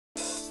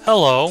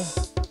hello,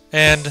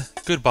 and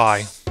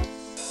goodbye.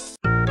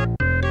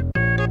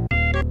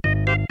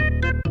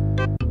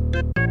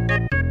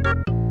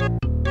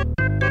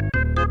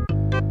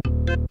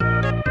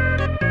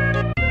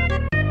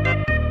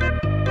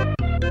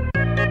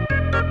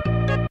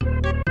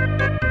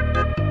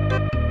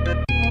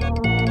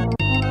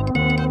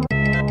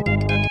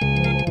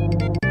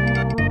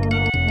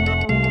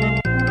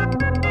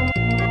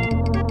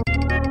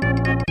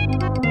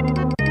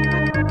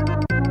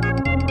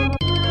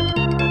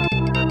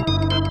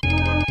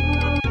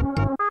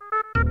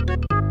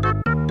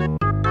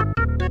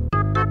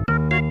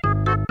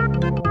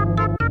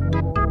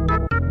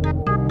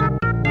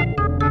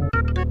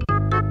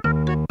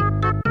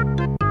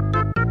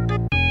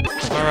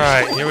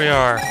 Alright, here we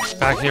are.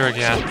 Back here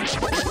again.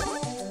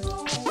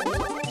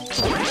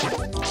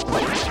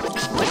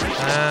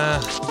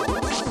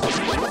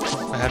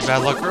 I had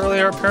bad luck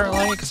earlier,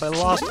 apparently, because I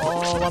lost a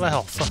lot of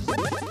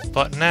health.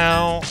 But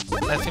now,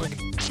 I think we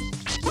can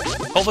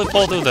hopefully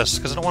pull through this,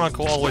 because I don't want to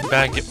go all the way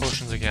back and get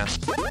potions again.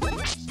 Son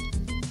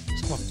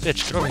of a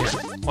bitch, get over here.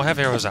 Oh, I have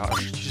arrows out.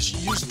 I should just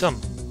use them.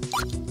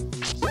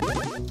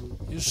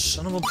 You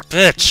son of a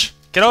bitch!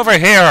 Get over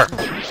here!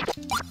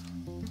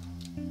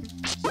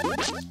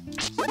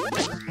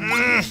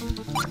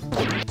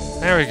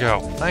 There we go.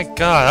 Thank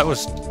God, that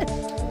was a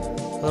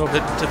little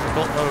bit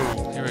difficult.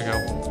 Oh, here we go.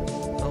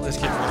 I'll at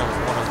least get one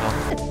of them.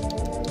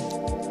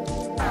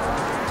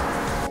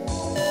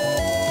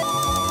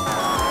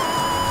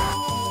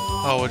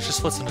 Oh, it just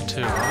splits into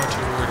two. I'm not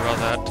too worried about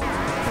that.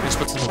 It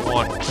splits into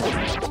one.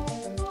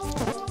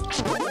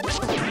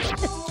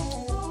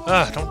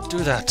 Ah, don't do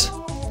that.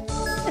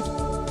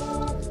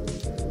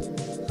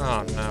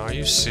 Oh no, are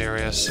you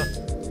serious?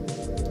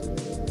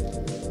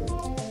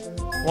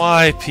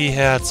 Why,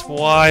 P-hats?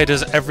 Why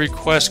does every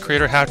quest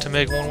creator have to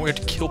make one way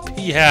to kill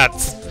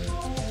P-hats?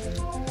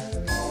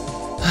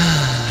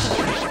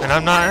 And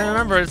I'm not,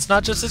 remember, it's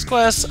not just this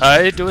quest.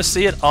 I do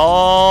see it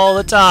all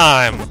the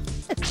time.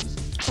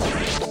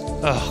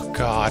 Oh,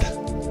 God.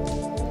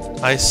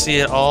 I see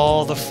it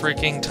all the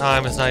freaking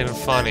time. It's not even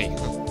funny. It's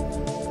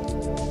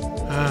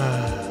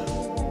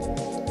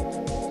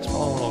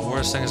probably one of the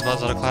worst things about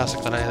Zelda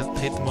Classic that I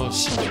hate the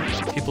most.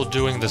 People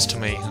doing this to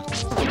me.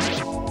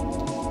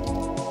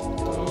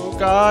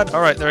 God.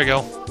 Alright, there we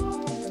go.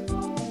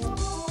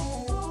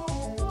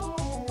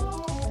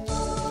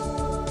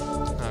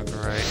 Oh,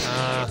 great.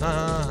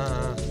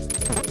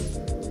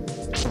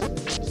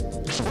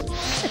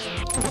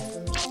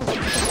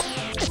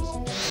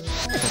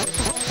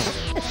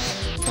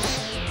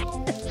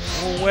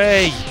 Go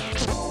away!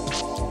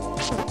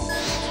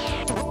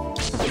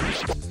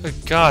 Good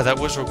God, that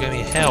wizard gave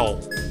me hell.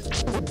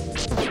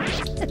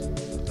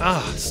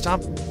 Ah,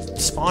 stop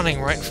spawning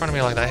right in front of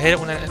me like that. I hate it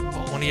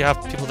when you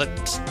have people that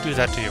do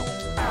that to you.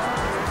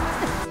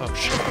 Oh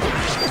shit.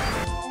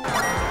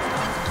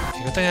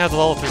 Good thing I have the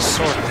level 3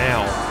 sword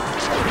now.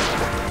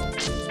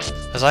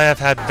 As I have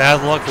had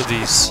bad luck with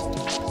these.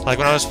 Like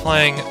when I was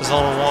playing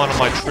Zelda 1 on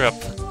my trip,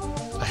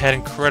 I had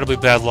incredibly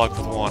bad luck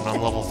with 1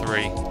 on level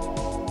 3.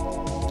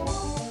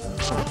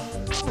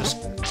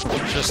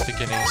 Just the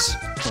guineas.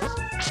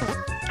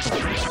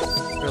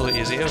 Really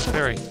easy. It was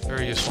very,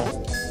 very useful.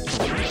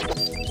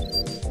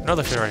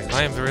 Another fairy.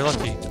 I am very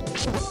lucky.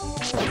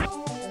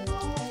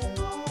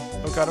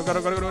 Oh god, oh god,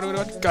 oh god, oh god, oh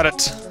god, got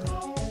it!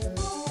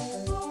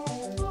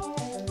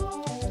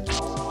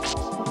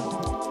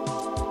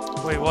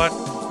 Wait, what?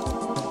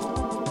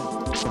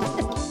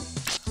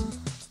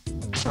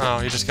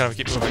 Oh, you just gotta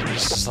keep moving.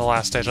 This is the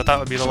last stage. I thought it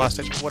would be the last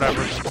stage.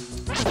 Whatever.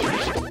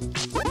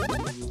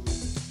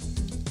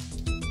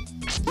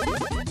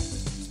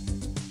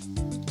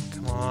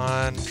 Come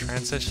on,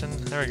 transition.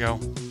 There we go.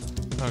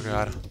 Oh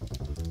god.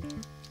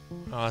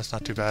 Oh, that's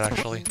not too bad,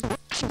 actually.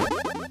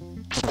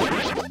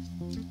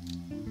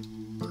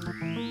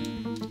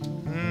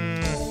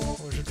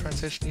 Where's your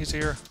transition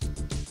easier?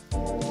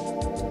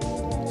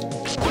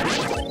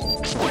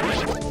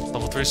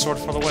 Level 3 sword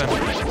for the win.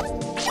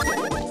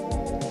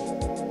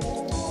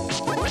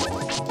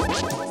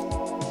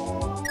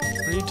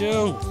 What do you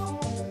do?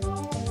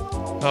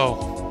 Oh.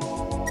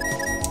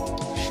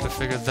 Should have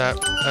figured that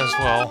as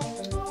well.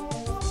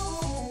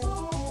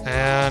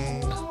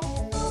 And...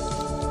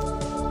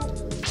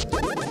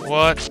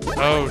 what?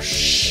 Oh,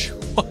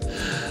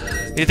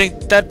 you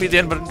think that'd be the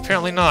end, but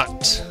apparently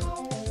not.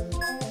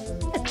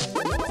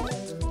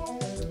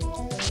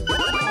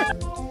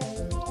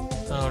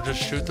 Oh,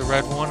 just shoot the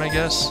red one, I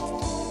guess?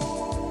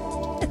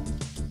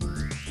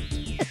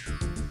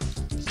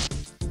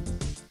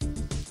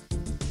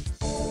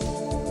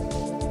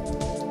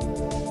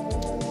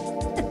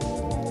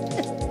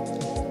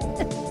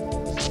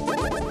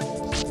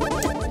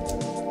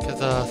 Get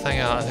the thing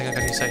out. I think I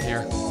can use that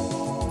here.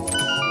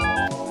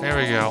 There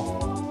we go.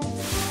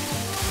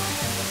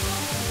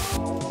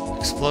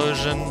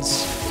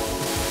 Explosions.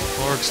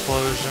 More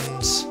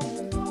explosions.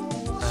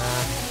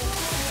 And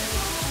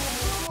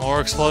more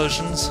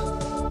explosions.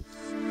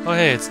 Oh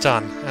hey, it's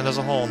done. And there's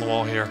a hole in the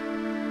wall here.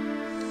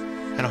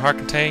 And a heart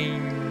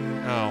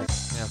contain... oh,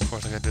 yeah, of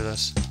course I gotta do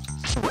this.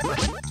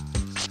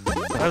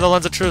 I have the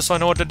lens of truth, so I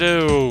know what to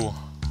do.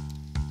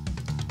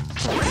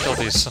 Kill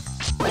these.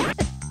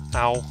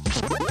 Ow.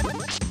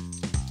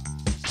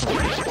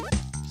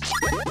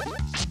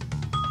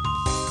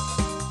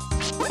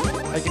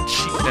 I can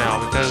cheat now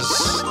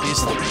because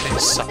these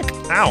things suck.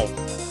 Ow!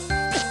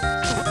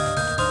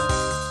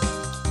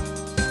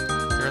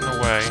 You're in the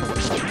way.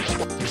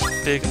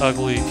 You big,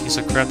 ugly piece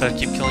of crap that I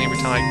keep killing every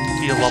time I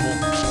beat a level.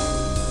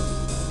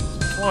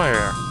 Come on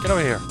here. Get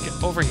over here.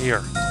 Get over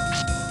here.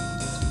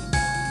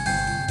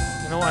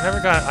 You know what? I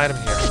never got an item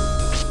here.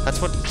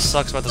 That's what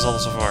sucks about this level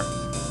so far.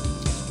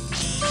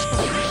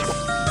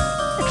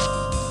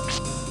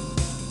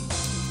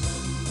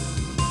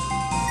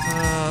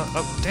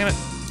 Oh, damn it.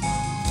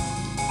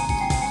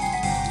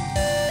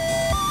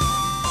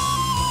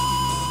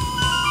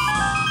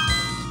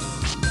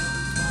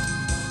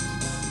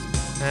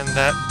 And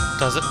that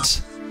does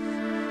it.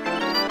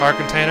 Power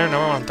container,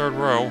 now we're on third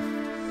row.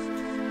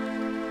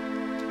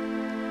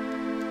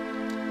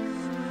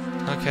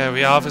 Okay,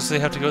 we obviously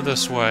have to go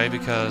this way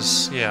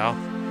because, yeah,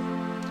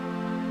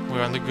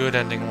 we're on the good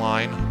ending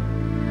line.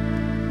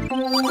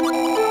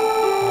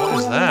 What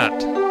is that?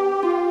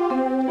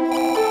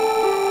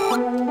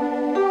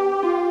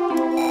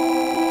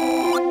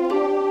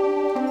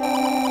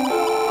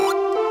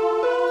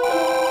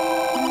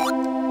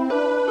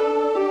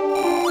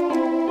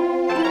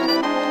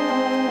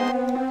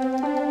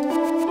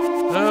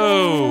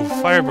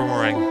 Fire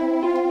boomerang.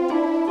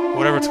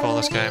 Whatever it's called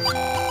in this game.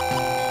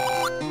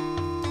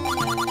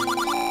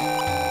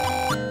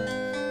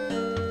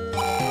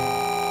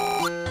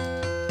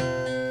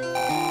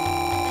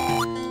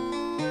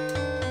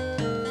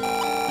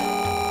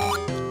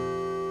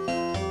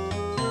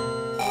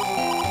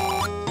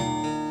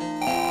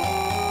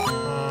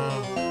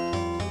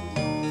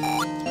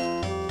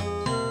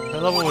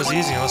 That level was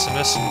easy unless I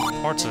missed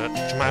some parts of it,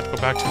 which I might have to go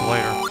back to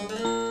later.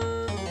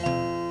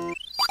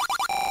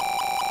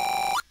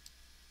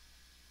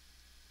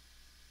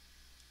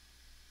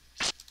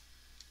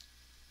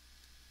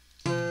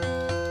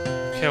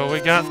 Okay, well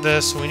we got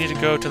this, we need to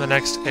go to the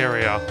next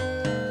area.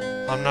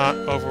 I'm not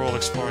overworld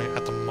exploring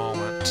at the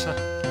moment.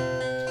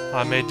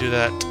 I may do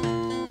that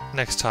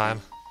next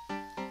time.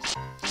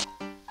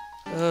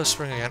 Oh,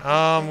 spring again.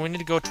 We need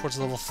to go towards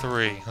level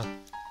 3.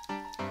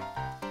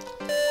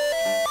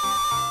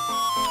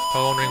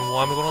 I'm wondering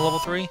why I'm going to level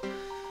 3?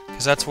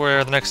 Because that's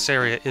where the next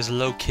area is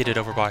located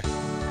over by.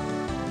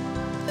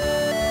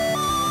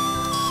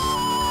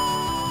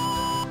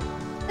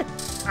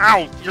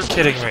 Ow! You're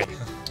kidding me.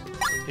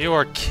 You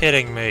are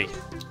kidding me.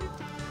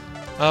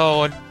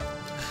 Oh, I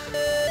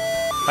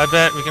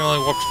bet we can only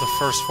warp to the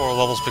first 4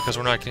 levels because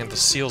we're not getting the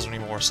seals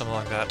anymore, or something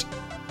like that.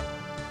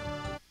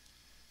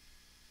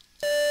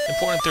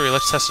 Important theory,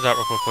 let's test it out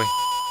real quickly.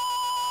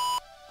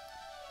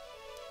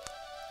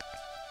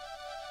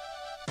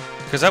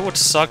 Because that would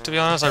suck, to be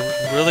honest.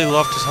 I'd really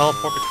love to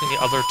teleport between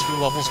the other 2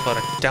 levels, but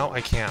I doubt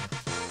I can.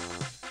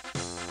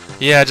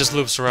 Yeah, it just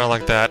loops around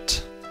like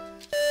that.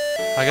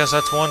 I guess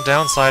that's one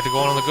downside to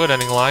going on the good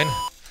ending line.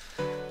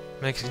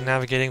 Makes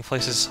navigating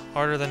places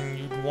harder than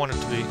you'd want it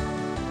to be.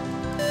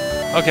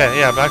 Okay,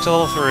 yeah, back to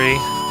level 3.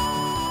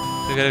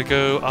 We gotta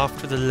go off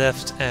to the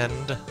left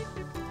end.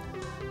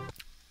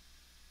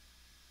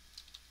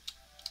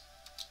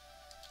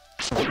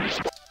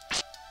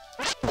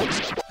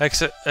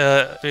 Exit, we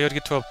gotta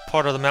get to a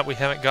part of the map we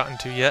haven't gotten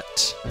to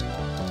yet.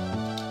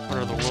 What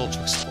are the world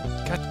to explore?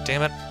 God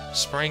damn it,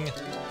 Spring, you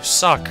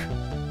suck.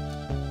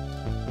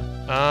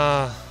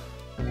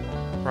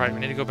 Right, we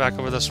need to go back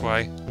over this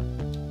way.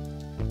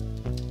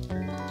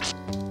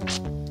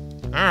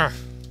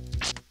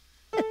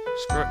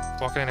 Screw it,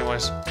 walk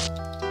anyways.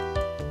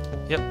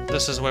 Yep,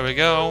 this is the way we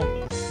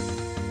go.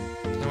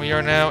 And we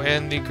are now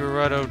in the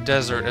Grotto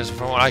Desert, as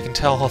from what I can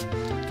tell, I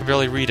can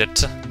barely read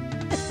it.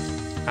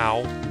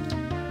 Ow.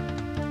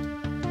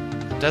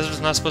 The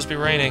desert's not supposed to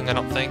be raining, I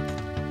don't think.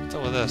 What's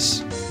up with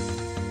this?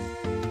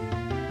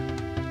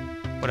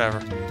 Whatever.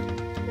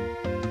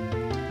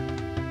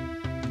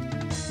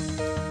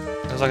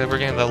 Looks like we're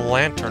getting the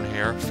lantern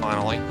here,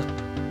 finally.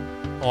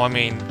 Well, I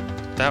mean,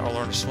 that or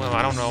learn to swim,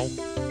 I don't know.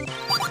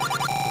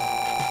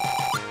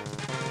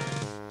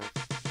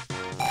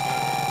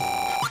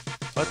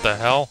 What the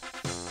hell?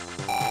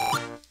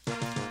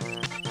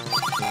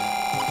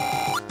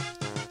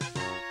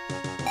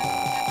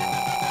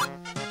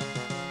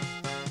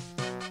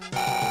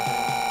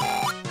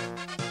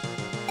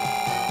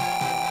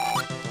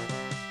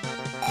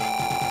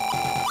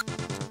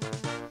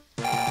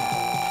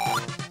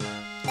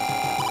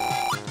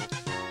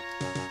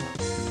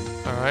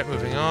 Alright,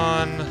 moving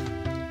on.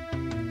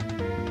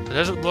 The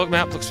desert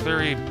map looks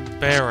very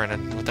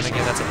barren, but then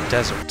again, that's a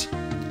desert.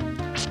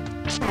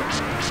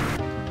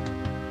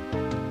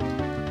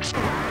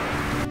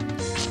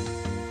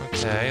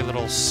 Okay,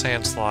 little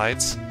sand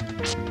slides.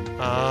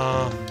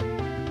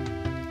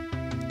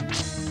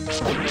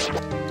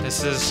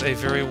 This is a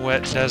very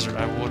wet desert,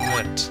 I will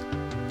admit.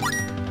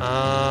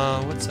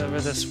 What's over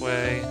this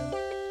way?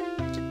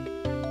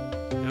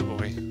 Oh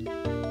boy.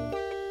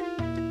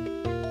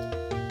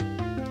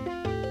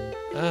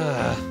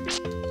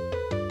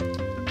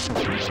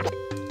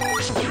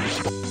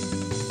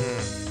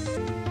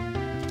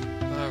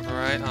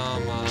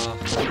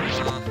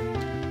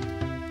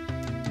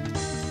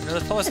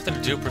 there's probably something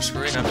to do per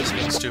screen, I'm just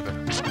being stupid.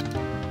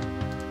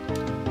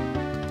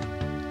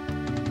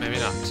 Maybe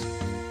not.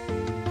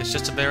 It's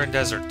just a barren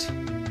desert.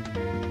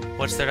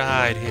 What's there to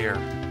hide here?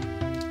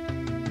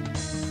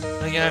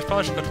 And again, I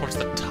probably should go towards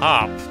the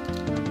top.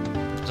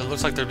 Because it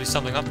looks like there'd be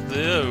something up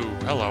there. Ooh,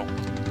 hello.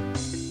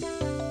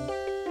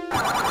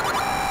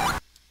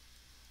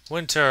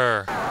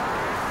 Winter!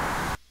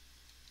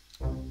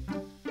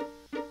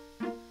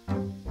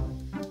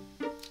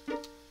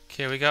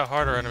 Okay, we got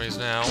harder enemies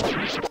now.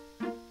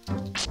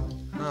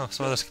 Oh,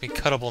 some of this can be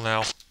cuttable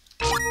now.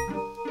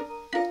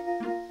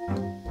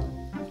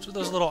 What are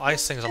those little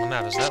ice things on the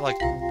map? Is that like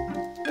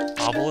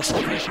obelisk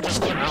location or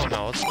something? I don't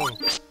know. Let's go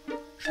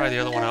try the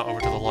other one out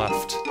over to the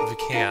left, if we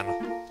can.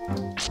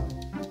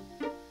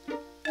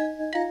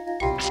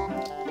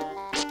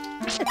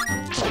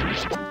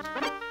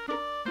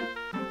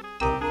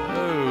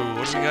 Oh,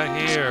 what do we got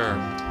here?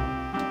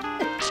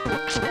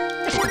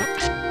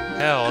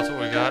 Hell, that's what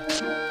we got.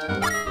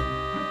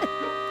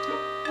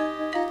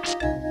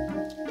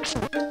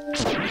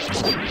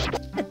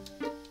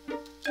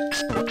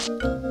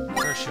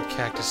 Parachute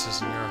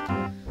cactuses and your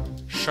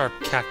sharp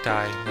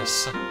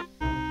cacti-ness.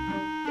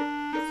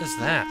 What is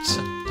that?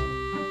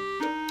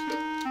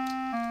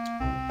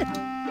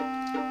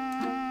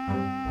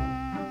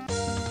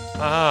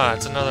 Ah,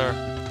 it's another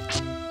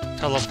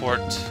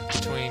teleport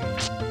between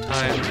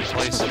times and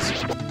places.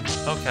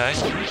 Okay.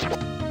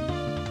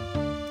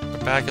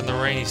 We're back in the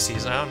rainy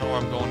season. I don't know where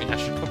I'm going. I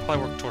should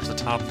probably work towards the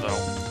top, though.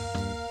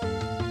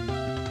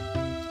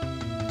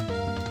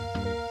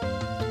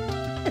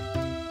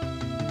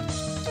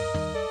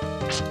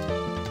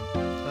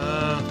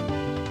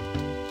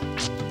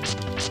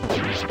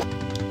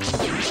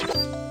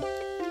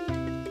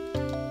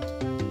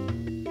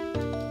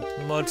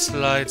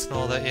 Mudslides and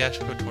all that. Yeah, I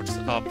should go towards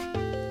the up.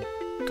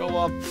 Go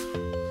up!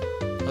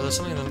 Oh, there's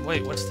something in the...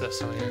 Wait, what's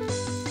this over here?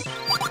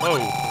 Whoa!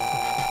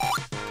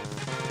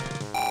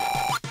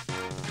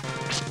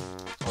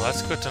 Well,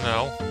 that's good to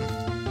know.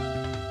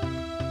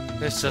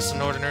 It's just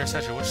an ordinary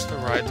section. Which is the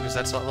right? Because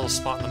that's that little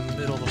spot in the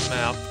middle of the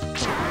map.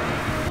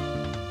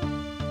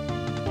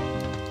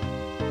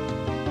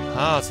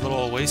 Ah, it's a little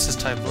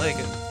oasis-type lake.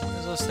 What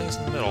is those things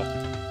in the middle?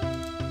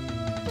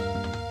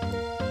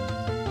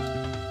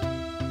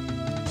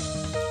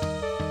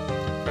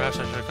 Perhaps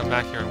I should have come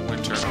back here in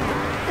winter. Just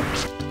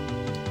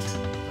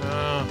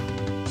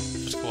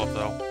go up,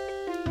 though.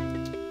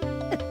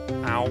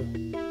 Ow.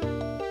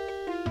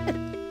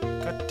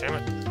 God damn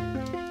it.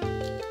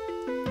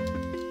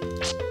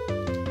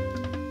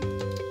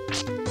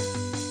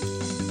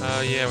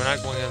 Yeah, we're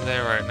not going in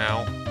there right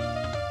now.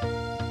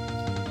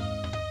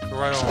 Go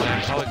right on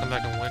land, probably come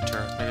back in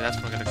winter. Maybe that's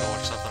when we're gonna go or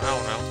something, I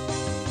don't know.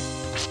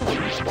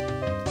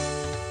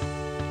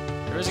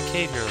 There is a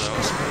cave here, though,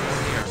 so we're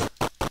going here.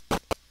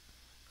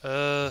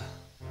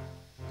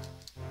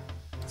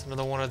 It's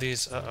another one of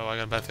these. Uh-oh, I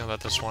got a bad feeling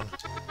about this one.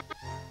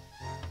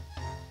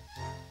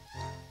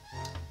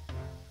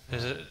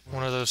 Is it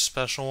one of those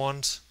special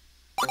ones?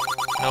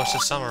 No, it's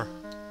just summer.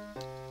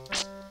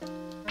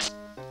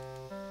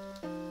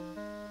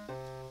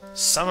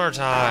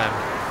 Summertime!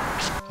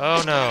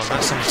 Oh no,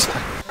 not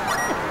summertime.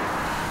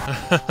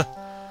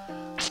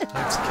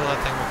 Let's kill that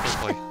thing real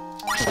quickly.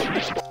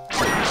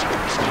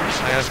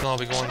 I guess I'll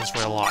be going this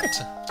way a lot.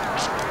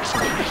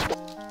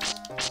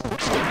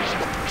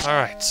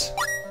 Alright.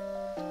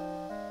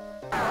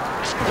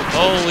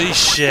 Holy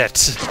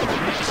shit!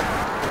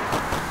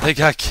 They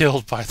got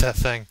killed by that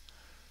thing.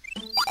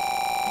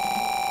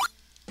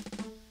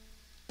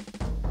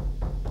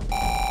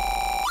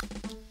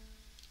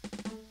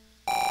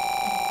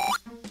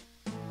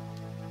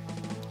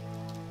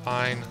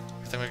 Fine.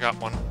 I think we got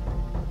one.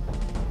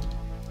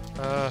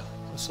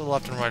 Let's do the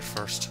left and right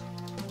first.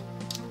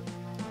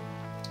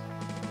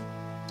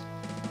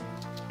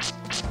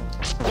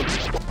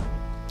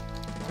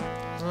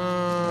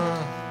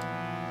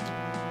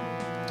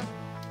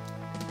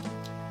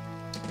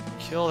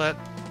 Kill that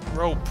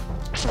rope.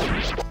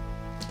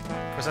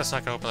 Because that's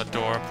not gonna open the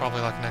door.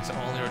 Probably like an exit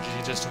only, or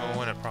GG just gonna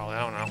win it, probably.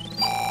 I don't know.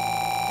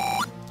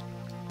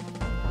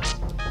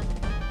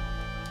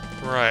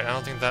 Right, I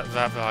don't think that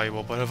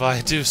valuable, but if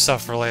I do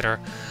suffer later,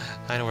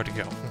 I know where to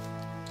go.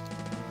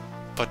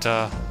 But,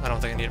 I don't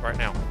think I need it right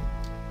now.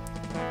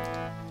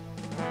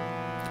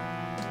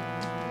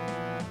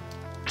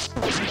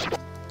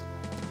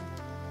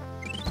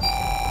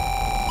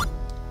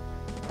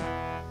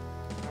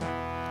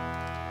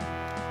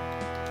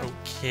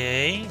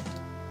 Okay.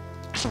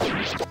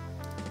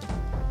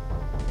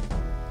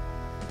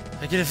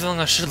 I get a feeling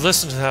I should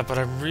listen to that, but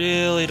I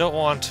really don't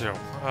want to.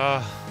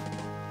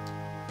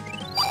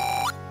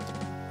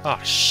 Oh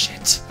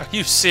shit. Are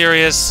you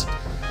serious?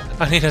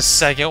 I need a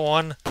second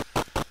one?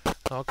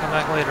 I'll come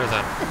back later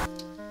then.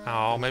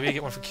 Oh, maybe you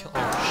get one for kill.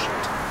 Oh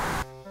shit.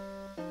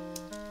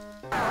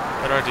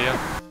 Better idea.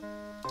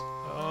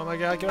 Oh my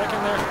god, get back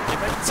in there. Get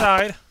back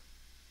inside.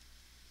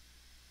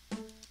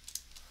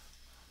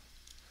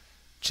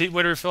 Cheap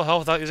way to refill health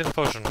without using a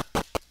potion.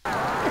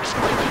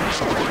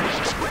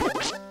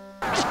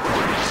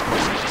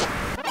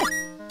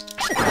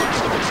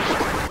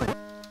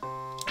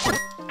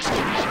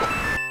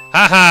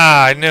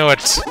 Aha! I knew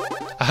it!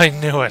 I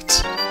knew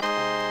it!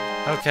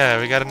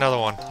 Okay, we got another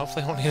one.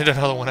 Hopefully we won't need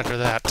another one after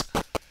that.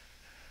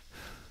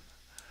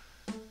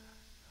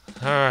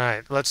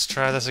 Alright, let's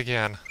try this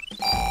again.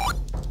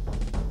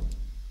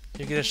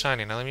 You get a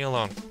shiny, now leave me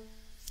alone.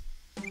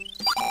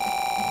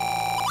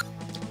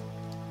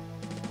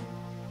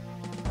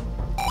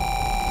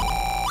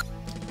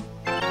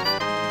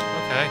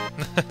 Okay.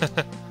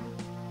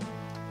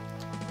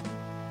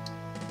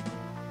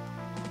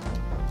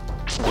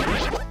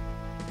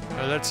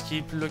 Well, let's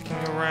keep looking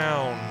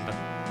around.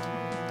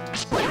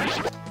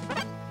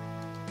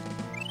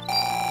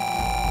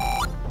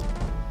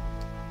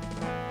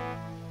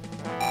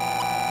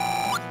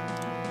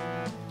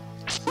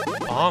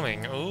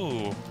 Bombing,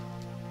 ooh.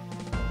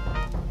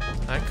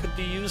 That could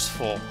be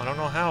useful. I don't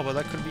know how, but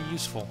that could be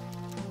useful.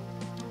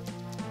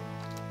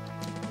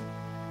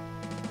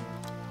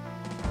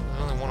 There's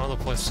only one other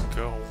place to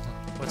go.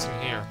 What's in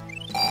here?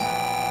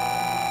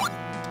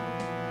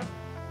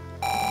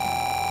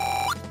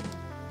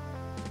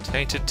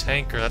 Tainted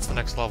Tanker, that's the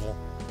next level.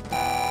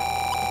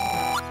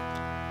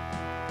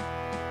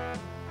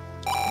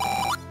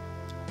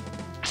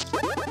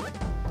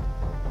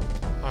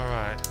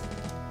 Alright.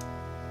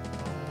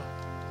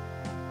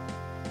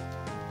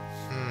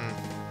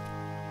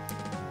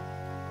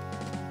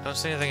 Don't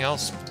see anything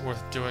else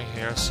worth doing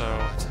here, so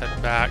let's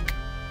head back.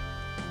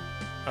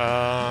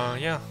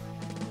 Yeah.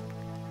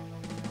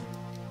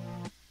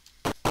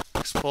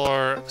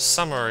 Explore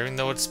summer, even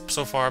though it's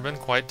so far been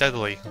quite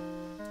deadly.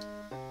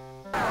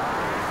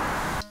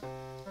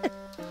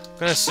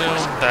 I'm gonna assume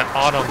that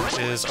autumn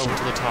is over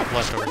to the top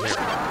left over here.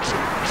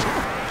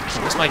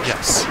 That's my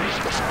guess.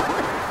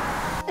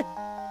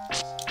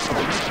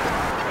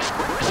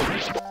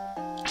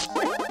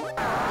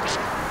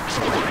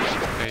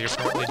 Okay, you're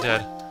probably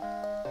dead.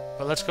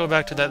 But let's go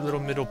back to that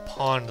little middle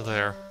pond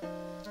there.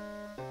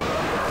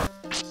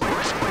 If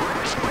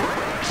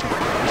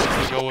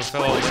you go with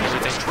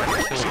everything trying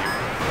to kill you.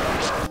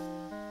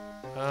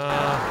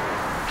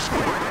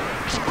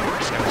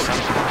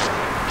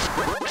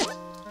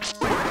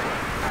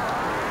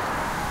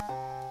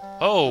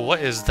 Oh, what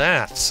is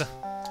that?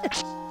 I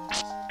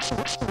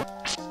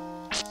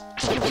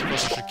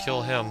suppose I should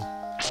kill him.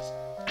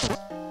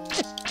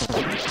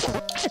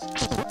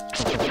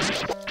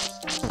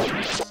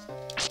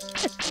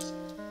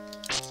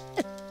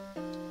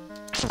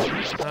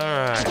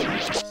 Alright.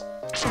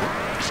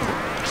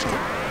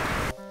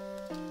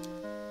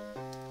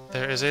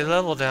 There is a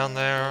level down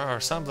there, or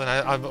something.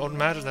 I would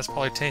imagine that's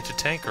probably Tainted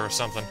Tanker or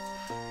something.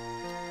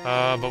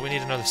 But we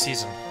need another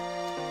season.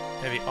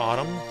 Maybe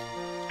autumn?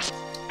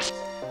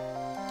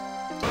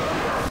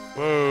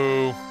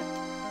 Whoa!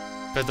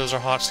 Bet those are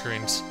hot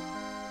screens.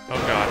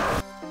 Oh god.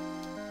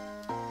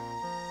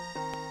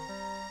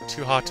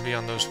 Too hot to be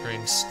on those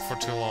screens for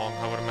too long,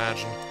 I would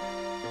imagine.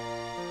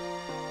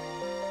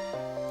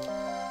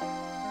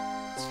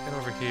 Let's head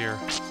over here.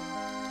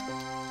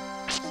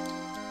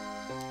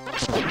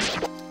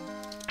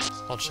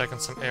 I'll check in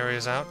some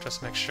areas out, just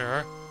to make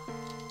sure.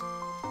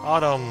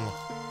 Autumn!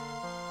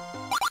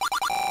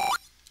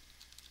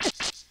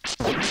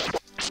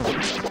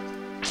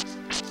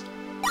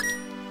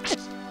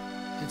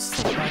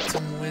 It's the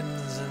autumn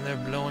winds and they're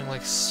blowing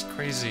like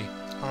crazy.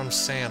 Autumn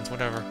sands,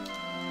 whatever.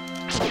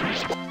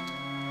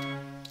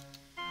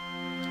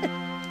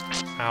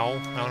 Ow.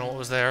 I don't know what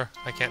was there.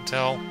 I can't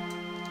tell.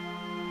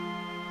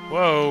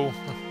 Whoa!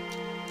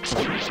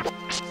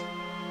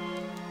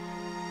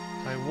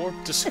 I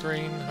warped the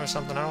screen or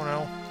something, I don't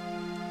know.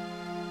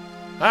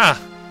 Ah!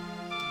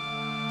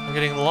 I'm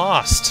getting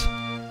lost!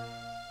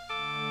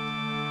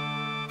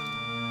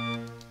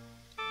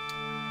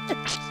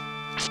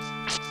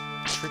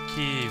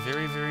 Tricky,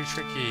 very, very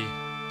tricky.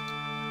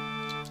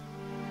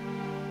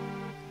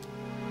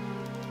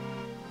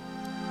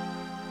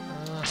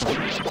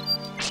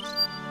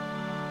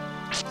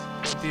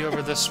 It'll be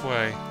over this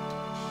way.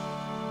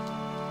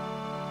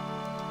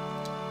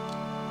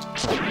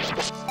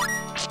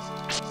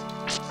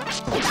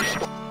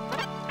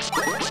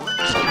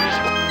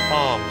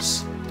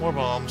 Bombs. More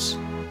bombs.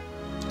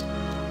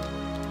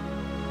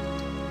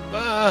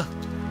 Ah!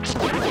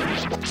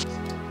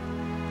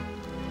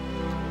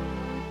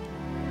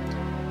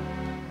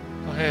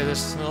 Oh hey,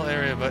 there's this little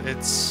area, but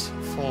it's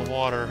full of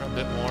water a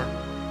bit more.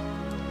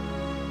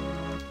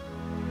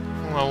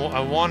 I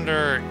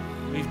wonder...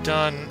 We've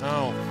done...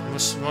 Oh,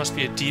 must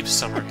be a deep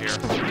summer here.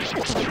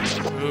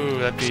 Ooh,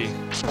 that'd be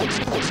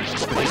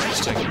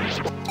interesting.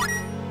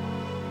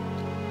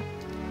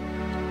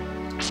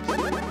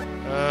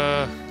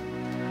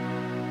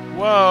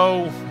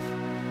 Whoa!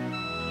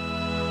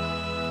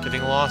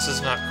 Getting lost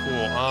is not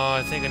cool.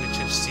 I think I need to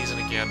change the season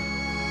again.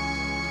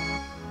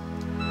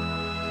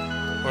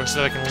 Or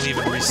so I can leave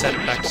and reset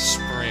it back to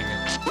spring.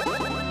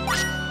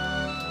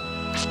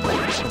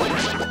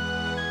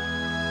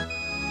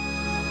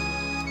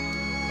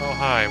 Oh,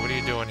 hi. What are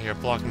you doing here?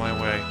 Blocking my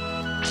way.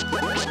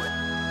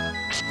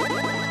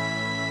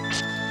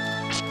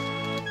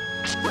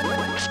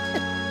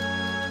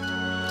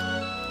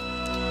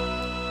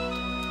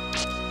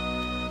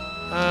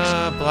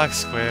 Black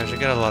squares, you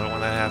gotta love it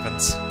when that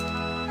happens.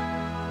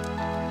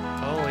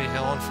 Holy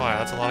hell on fire,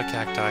 that's a lot of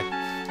cacti.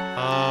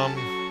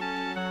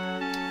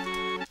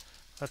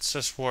 Let's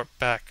just warp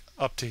back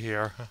up to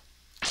here.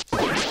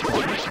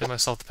 Give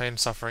myself the pain and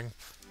suffering.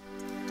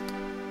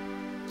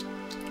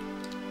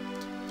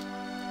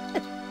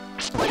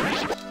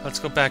 Let's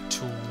go back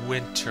to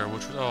winter,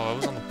 which was... Oh, I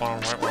was on the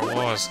bottom right where I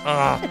was.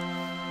 Ah!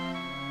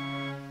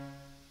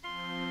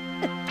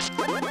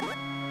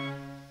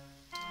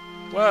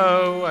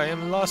 Whoa, I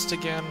am lost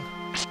again.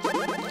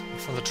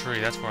 From the tree,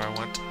 that's where I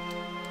went.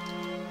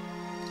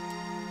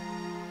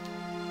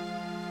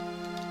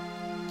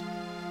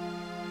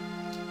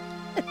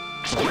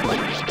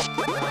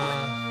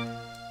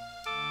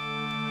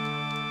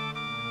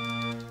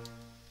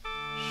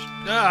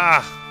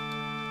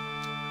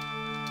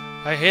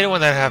 I hate it when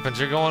that happens.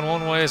 You're going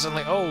one way,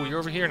 suddenly, oh, you're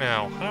over here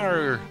now.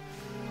 Arr.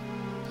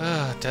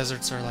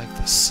 Deserts are like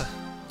this.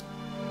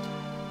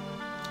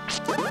 Let's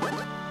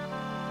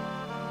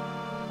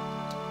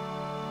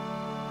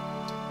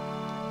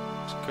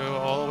go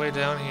all the way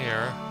down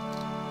here.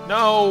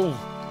 No!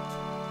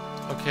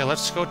 Okay,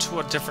 let's go to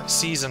a different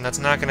season that's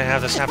not going to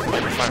have this happen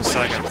every 5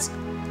 seconds.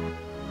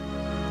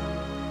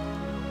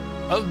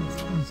 Oh,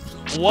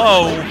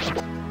 whoa!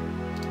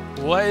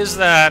 What is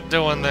that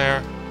doing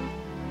there?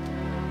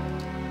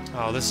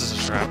 Oh, this is a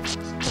trap.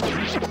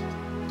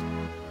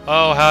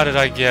 Oh, how did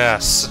I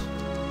guess?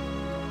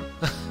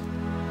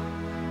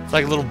 It's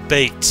like a little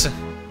bait.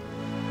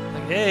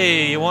 Like,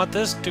 hey, you want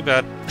this? Too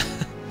bad.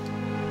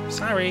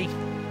 Sorry.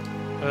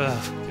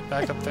 Ugh, get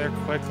back up there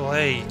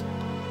quickly.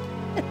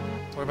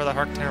 Worry about the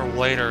Hark Tanner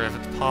later if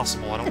it's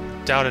possible. I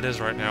don't doubt it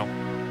is right now.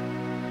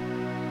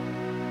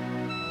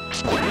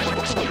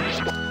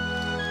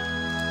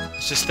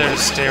 It's just there to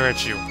stare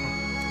at you.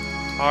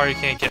 Oh, you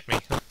can't get me.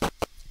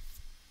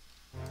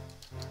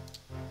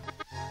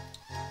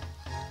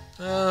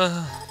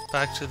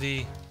 Back to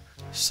the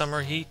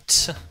summer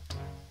heat.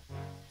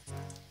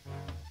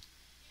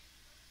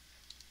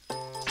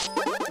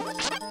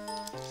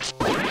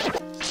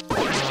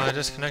 I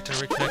disconnected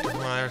and reconnected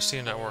from my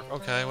IRC network.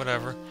 Okay,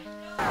 whatever.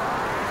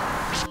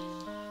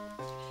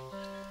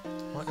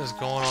 What is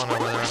going on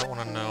over there? I don't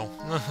want to know.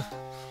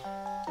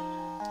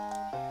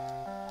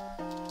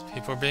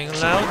 People are being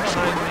loud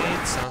behind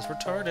me. It sounds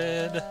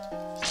retarded.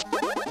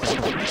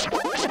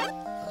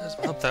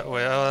 Up that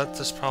way. Oh,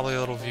 that's probably a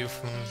little view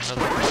from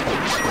another...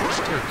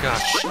 Dear God,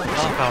 shut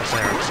up out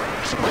there.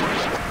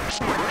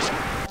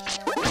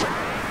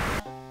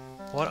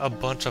 What a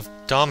bunch of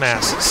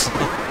dumbasses.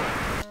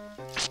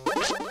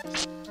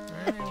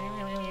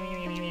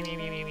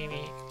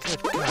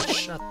 Good God,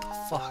 shut the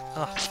fuck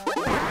up.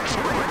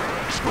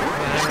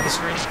 Can I the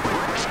screen?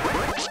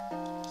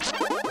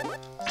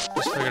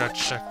 Just figured I'd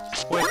check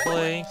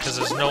quickly, because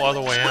there's no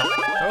other way out.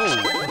 Oh!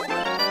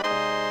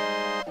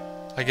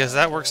 I guess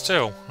that works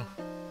too.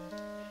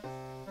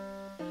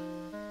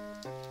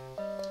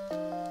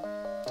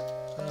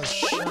 Oh,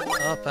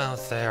 shut up out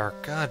there.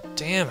 God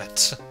damn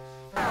it.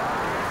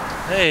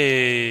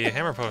 Hey,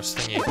 hammer post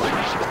thingy.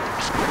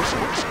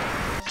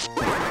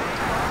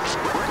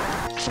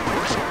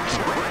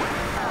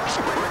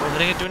 Well,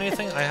 did it do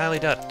anything? I highly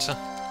doubt it.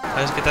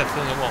 I just get that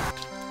feeling it won't.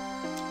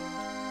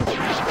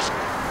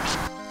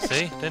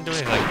 See? Didn't do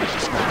anything.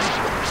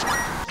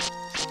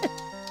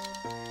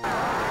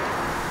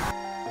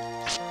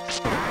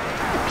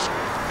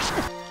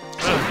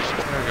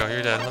 There we go,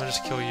 you're dead. Let me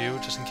just kill you,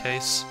 just in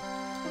case.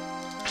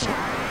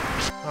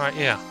 Alright,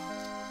 yeah.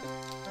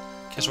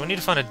 Okay, so we need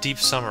to find a deep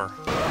summer.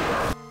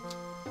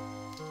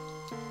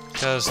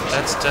 Because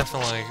that's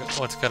definitely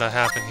what's gonna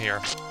happen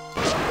here.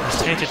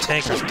 This tainted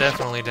tanker's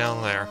definitely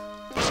down there.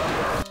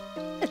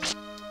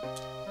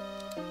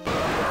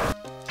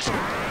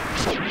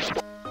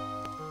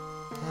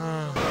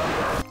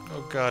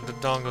 Oh god, the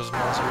dongo's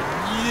monster.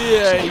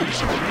 Yay!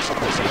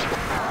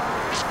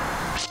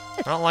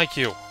 I don't like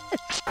you.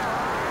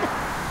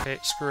 Okay,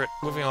 screw it.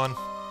 Moving on.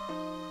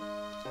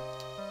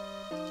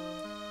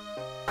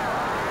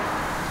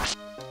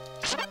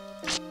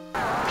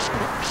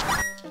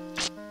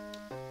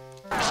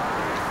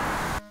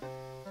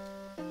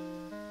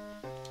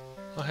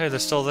 Oh hey, they're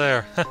still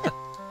there.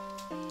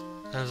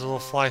 There's a little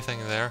fly thing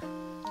there.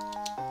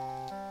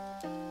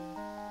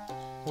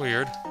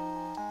 Weird.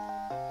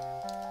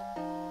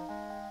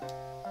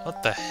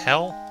 What the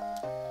hell?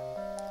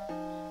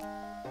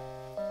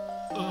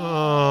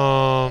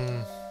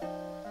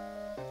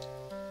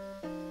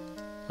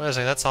 Wait a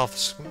second, that's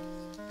off.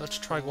 Let's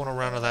try going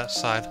around to that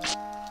side.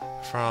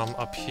 From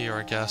up here,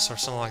 I guess, or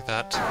something like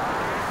that.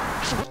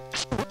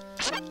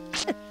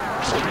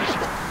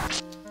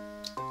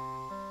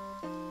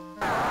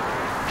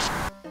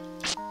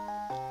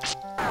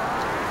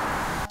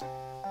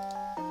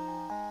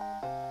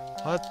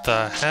 What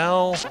the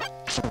hell?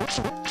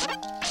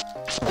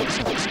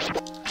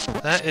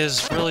 That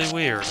is really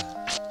weird.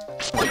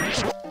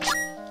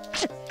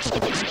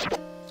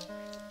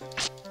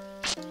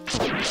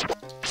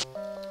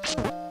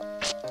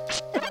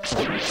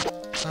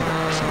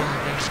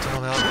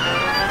 Ooh,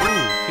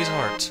 piece of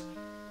heart.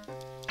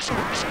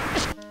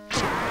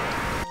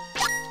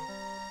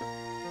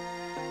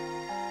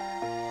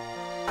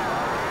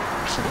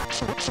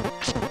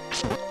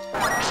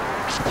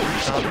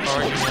 Stop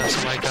arguing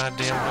against my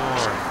goddamn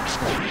door.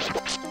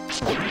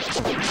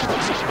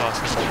 Oh, it's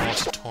because I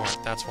lost a torrent,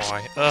 that's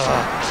why. Ugh.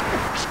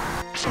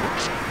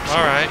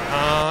 Alright,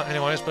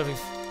 anyways, moving...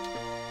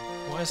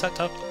 Why is that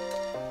tough?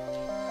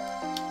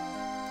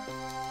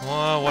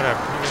 Well, whatever,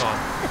 moving on.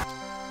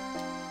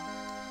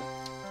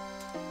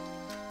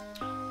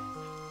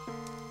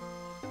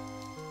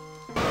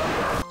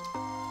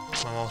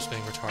 I'm almost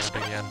being retarded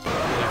again.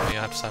 Believe me,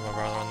 I have to side my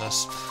brother on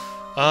this.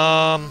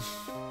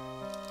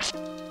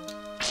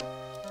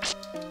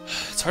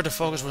 It's hard to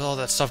focus with all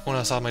that stuff going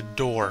outside my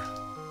door.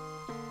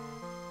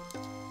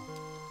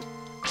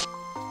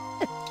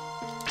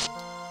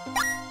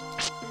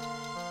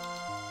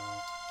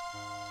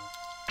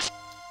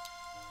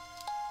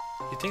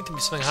 You'd think there'd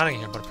be something hiding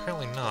here, but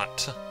apparently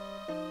not.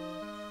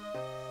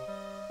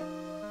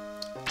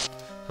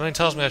 Something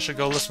tells me I should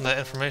go listen to that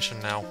information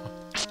now.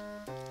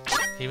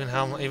 Even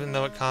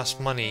though it costs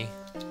money.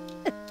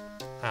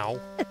 Ow.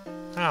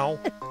 Ow.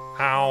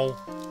 Ow.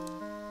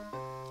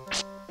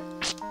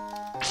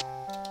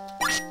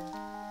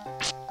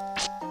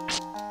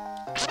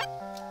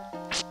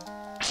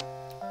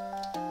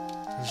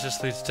 It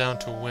just leads down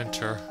to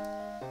winter.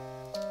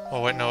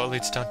 Oh wait, no, it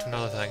leads down to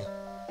another thing.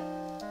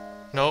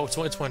 No,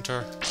 it's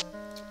winter.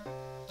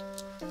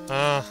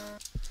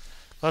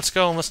 Let's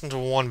go and listen to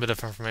one bit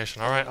of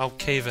information. Alright, I'll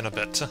cave in a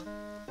bit.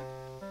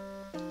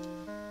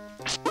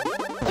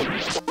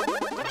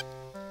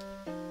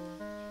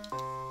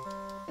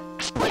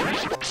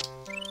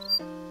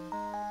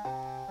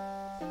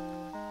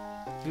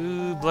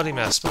 Ooh, bloody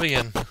mess. Moving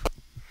in.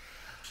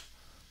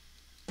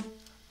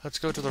 Let's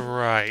go to the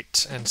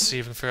right and see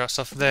if we can figure out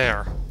stuff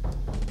there.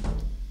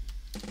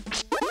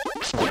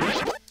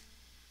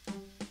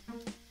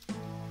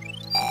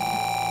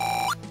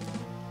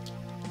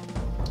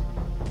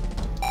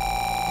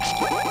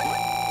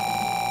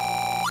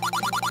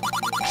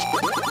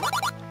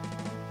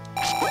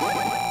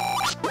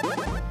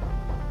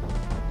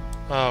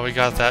 Oh, we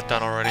got that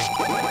done already.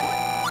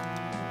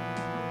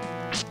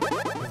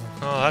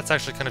 Oh, that's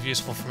actually kind of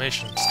useful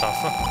information stuff.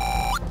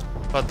 How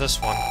about this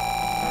one?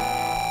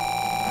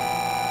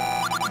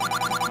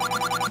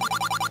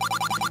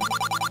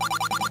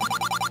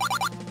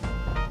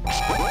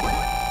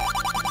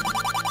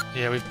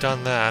 Yeah, we've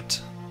done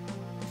that.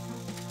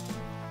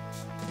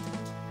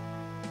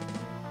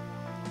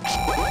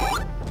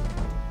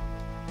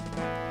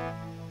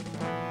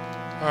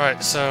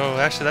 Alright, so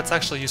actually that's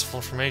actually useful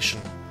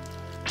information.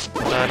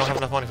 But I don't have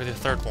enough money for the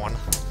third one.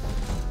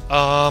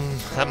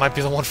 That might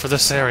be the one for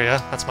this area,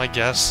 that's my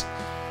guess.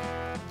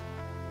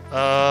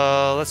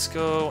 Let's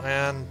go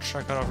and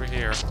check out over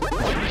here.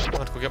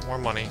 Let's go get more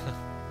money.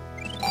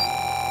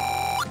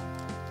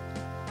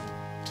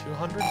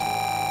 200?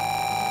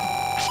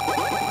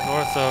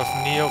 North of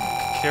Neo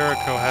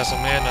Kiriko has a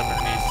man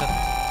underneath.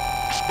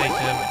 Make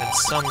him in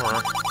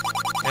summer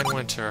and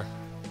winter.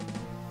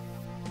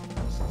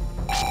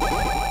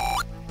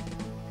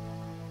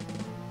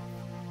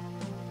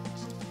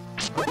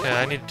 Okay,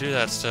 I need to do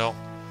that still.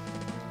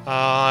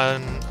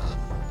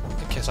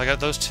 Okay, so I got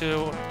those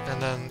two,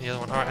 and then the other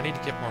one. Alright, I need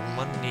to get more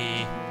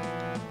money.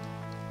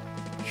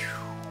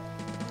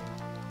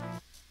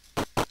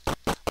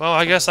 Well,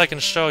 I guess I can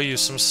show you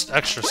some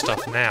extra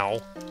stuff now.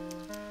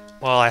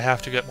 Well, I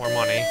have to get more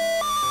money.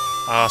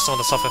 Some of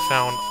the stuff I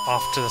found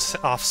off to the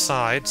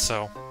offside,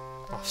 so...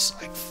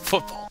 Offside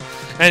football.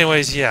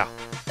 Anyways, yeah.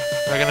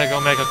 We're gonna go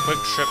make a quick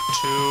trip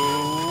to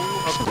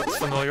a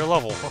familiar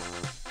level.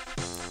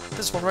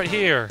 This one right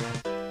here.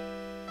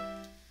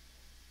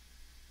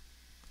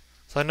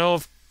 So I know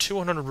of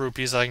 200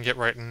 rupees I can get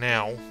right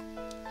now.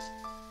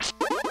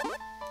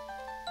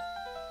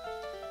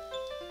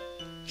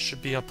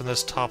 Should be up in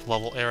this top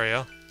level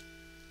area.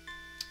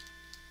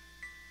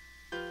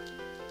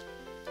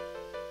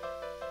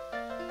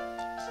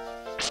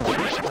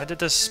 I did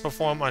this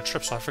before on my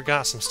trip, so I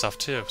forgot some stuff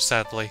too,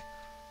 sadly.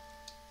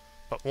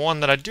 But one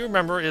that I do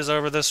remember is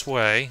over this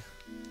way.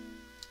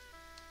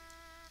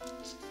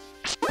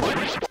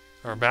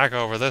 Or back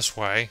over this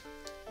way.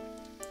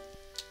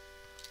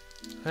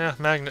 Yeah,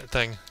 magnet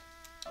thing.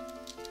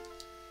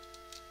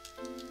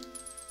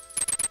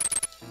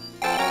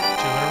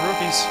 200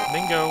 rupees.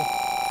 Bingo.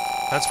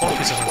 That's one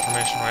piece of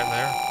information right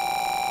there.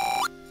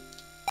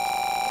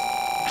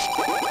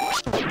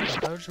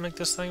 How did you make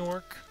this thing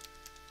work?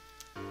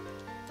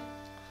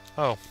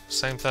 Oh,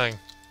 same thing.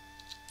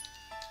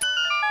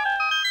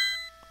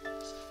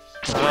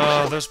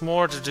 There's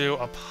more to do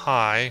up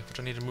high, which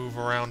I need to move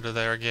around to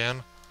there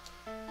again.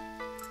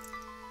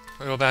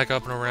 I'll go back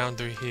up and around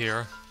through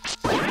here.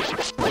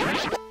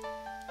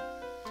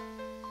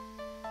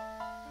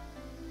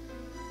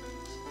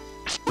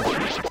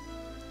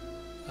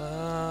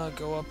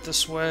 Go up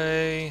this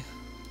way.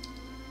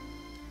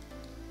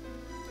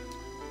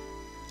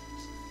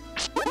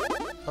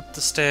 Up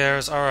the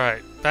stairs.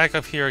 Alright, back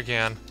up here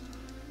again.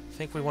 I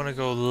think we want to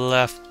go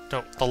left.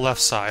 No, the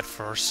left side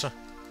first.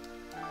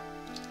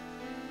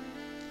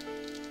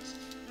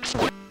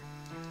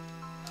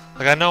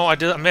 Like I know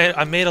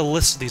I made a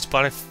list of these,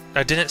 but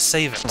I didn't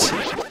save it.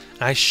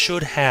 And I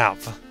should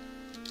have.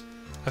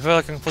 I feel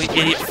like a complete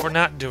idiot for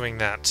not doing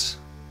that.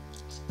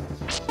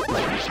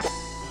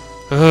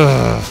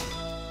 Ugh.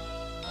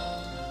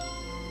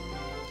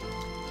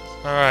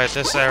 Alright,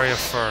 this area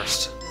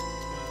first.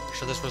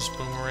 So this was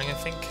Boomerang, I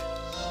think?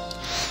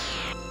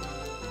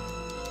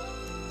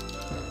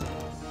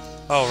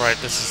 Oh, right,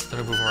 this is the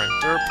new Boomerang.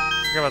 Derp.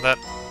 Forget about that.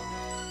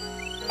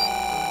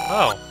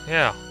 Oh,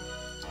 yeah.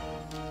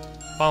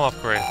 Bomb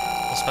upgrade.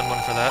 We'll spend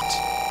money for that.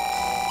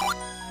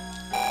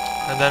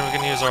 And then we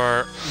can use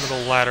our little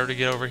ladder to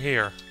get over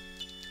here.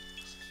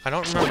 I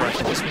don't remember. I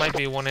think this might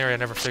be one area I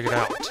never figured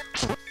out.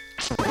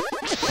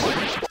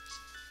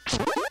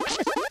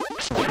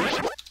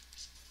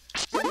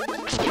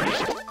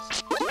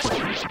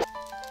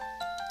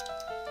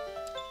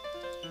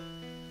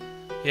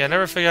 Yeah, I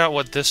never figured out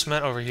what this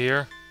meant over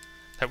here.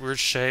 That weird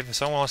shape. If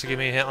someone wants to give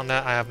me a hint on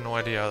that, I have no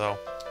idea, though.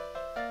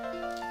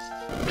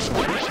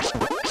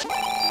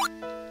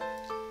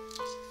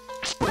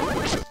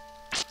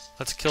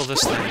 Let's kill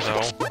this thing,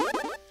 though.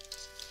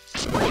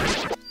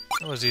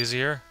 That was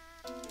easier.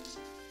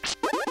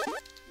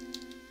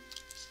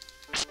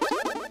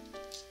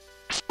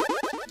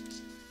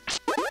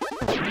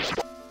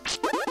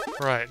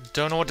 Right,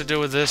 don't know what to do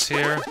with this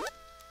here.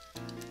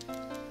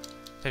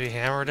 Maybe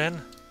hammer it in?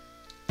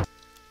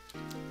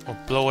 Or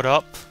blow it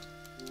up?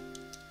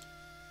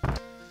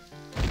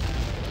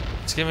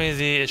 It's giving me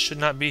the "it should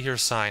not be here"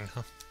 sign.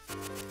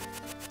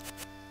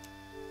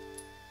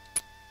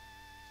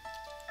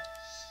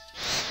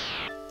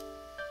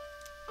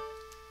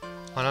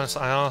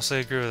 I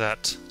honestly agree with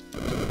that.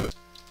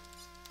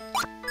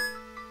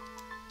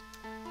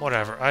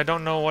 Whatever. I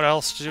don't know what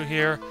else to do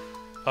here.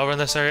 Over in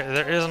this area,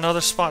 there is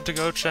another spot to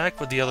go check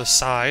with the other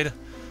side.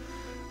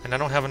 And I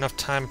don't have enough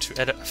time to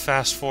edit a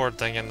fast forward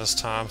thing in this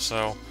time,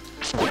 so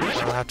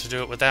I'll have to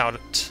do it without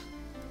it.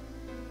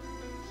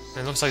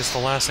 And it looks like it's the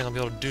last thing I'll be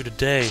able to do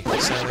today,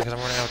 sadly, because I'm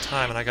running out of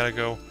time and I gotta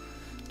go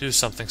do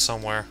something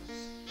somewhere.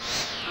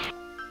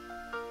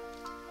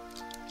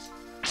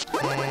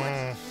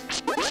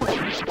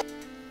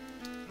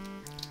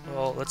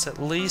 Well, let's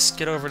at least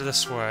get over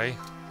this way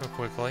real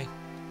quickly.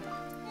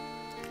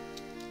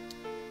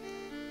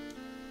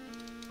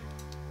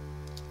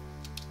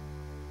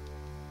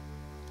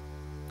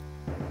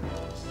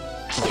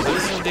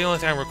 This isn't the only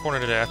thing I'm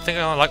recording today. I think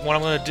like what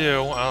I'm going to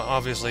do,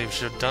 obviously, you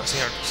should have done,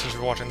 since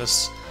you're watching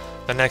this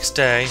the next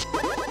day,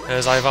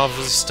 is I've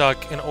obviously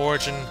stuck an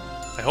Origin,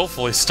 I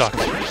hopefully stuck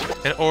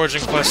an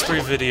Origin Quest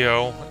 3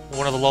 video,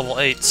 one of the level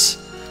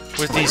 8s,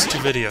 with these two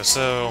videos.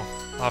 So,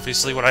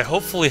 obviously, what I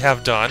hopefully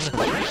have done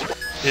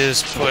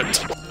is put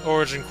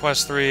Origin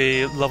Quest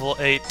 3 level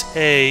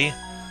 8A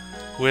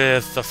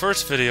with the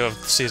first video of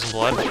Season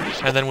Blood,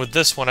 and then with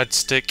this one I'd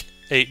stick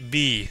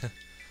 8B,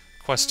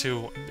 Quest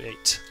 2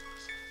 8.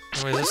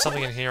 Anyway, there's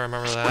something in here, I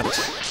remember that.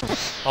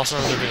 Also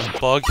remember there being a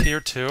bug here,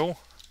 too.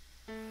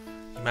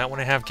 You might want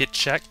to have get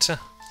checked.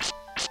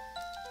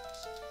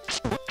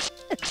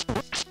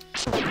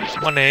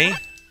 Money.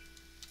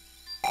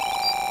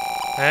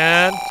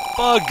 And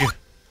bug!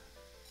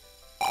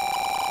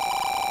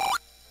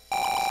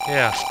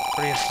 Yeah,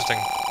 pretty interesting.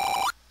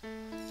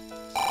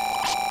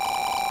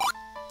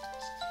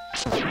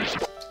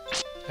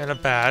 And a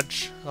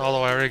badge,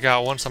 although I already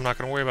got one, so I'm not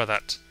going to worry about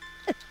that.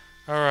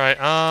 Alright,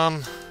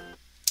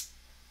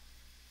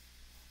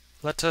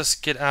 let us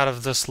get out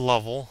of this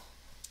level.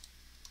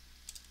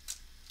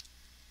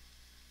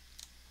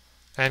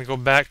 And go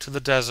back to the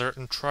desert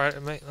and try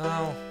to make...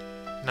 Oh,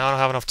 no, I don't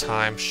have enough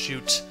time.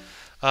 Shoot.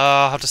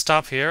 I'll have to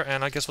stop here,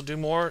 and I guess we'll do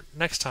more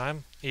next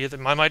time.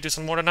 Either I might do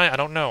some more tonight, I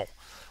don't know.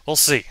 We'll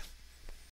see.